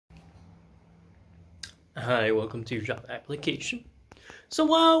Hi, welcome to your job application. So,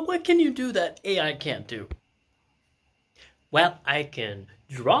 what can you do that AI can't do? Well, I can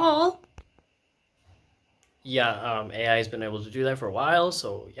draw. Yeah, AI has been able to do that for a while,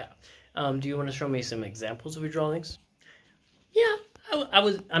 so yeah. Do you want to show me some examples of your drawings? Yeah,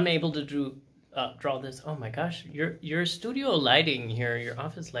 I'm able to draw this. Oh my gosh, your studio lighting here, your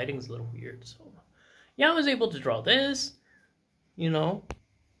office lighting is a little weird. So, yeah, I was able to draw this. You know,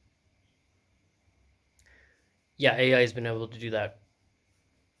 yeah, AI has been able to do that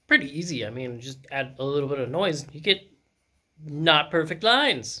pretty easy. I mean, just add a little bit of noise, you get not perfect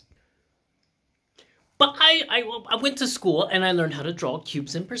lines. But I went to school and I learned how to draw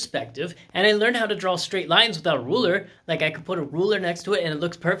cubes in perspective, and I learned how to draw straight lines without a ruler. Like I could put a ruler next to it and it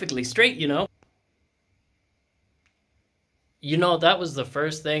looks perfectly straight, you know? That was the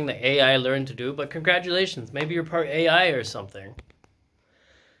first thing that AI learned to do, but congratulations, maybe you're part AI or something.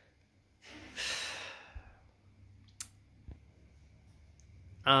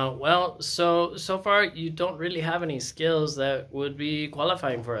 So far you don't really have any skills that would be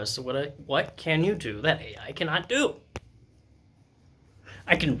qualifying for us. So what can you do that AI cannot do?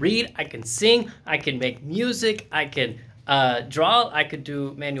 I can read, I can sing, I can make music, I can draw, I could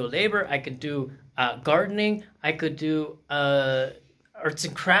do manual labor, I could do gardening, I could do arts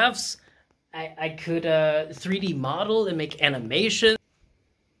and crafts, I could 3D model and make animation.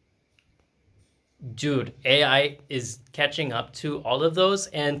 Dude, AI is catching up to all of those,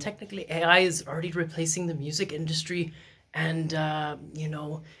 and technically AI is already replacing the music industry, and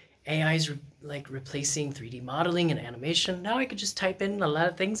AI is like replacing 3D modeling and animation. Now I could just type in a lot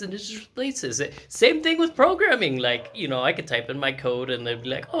of things and it just replaces it. Same thing with programming. Like, I could type in my code and they'd be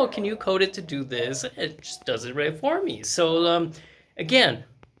like, "Oh, can you code it to do this?" It just does it right for me. So, again,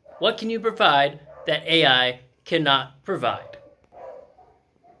 what can you provide that AI cannot provide?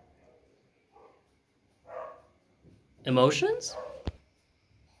 Emotions?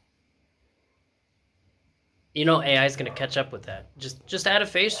 AI is going to catch up with that. Just add a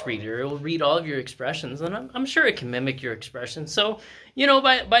face reader. It will read all of your expressions, and I'm sure it can mimic your expressions. So,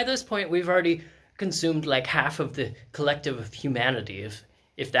 by this point, we've already consumed like half of the collective of humanity,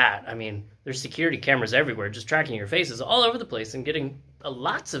 if that. I mean, there's security cameras everywhere, just tracking your faces all over the place and getting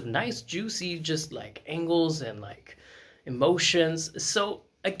lots of nice, juicy, just like angles and like emotions. So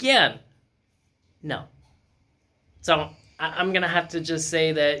again, no. So I'm gonna have to just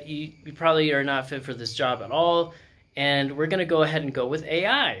say that you probably are not fit for this job at all, and we're gonna go ahead and go with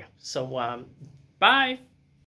AI. So bye.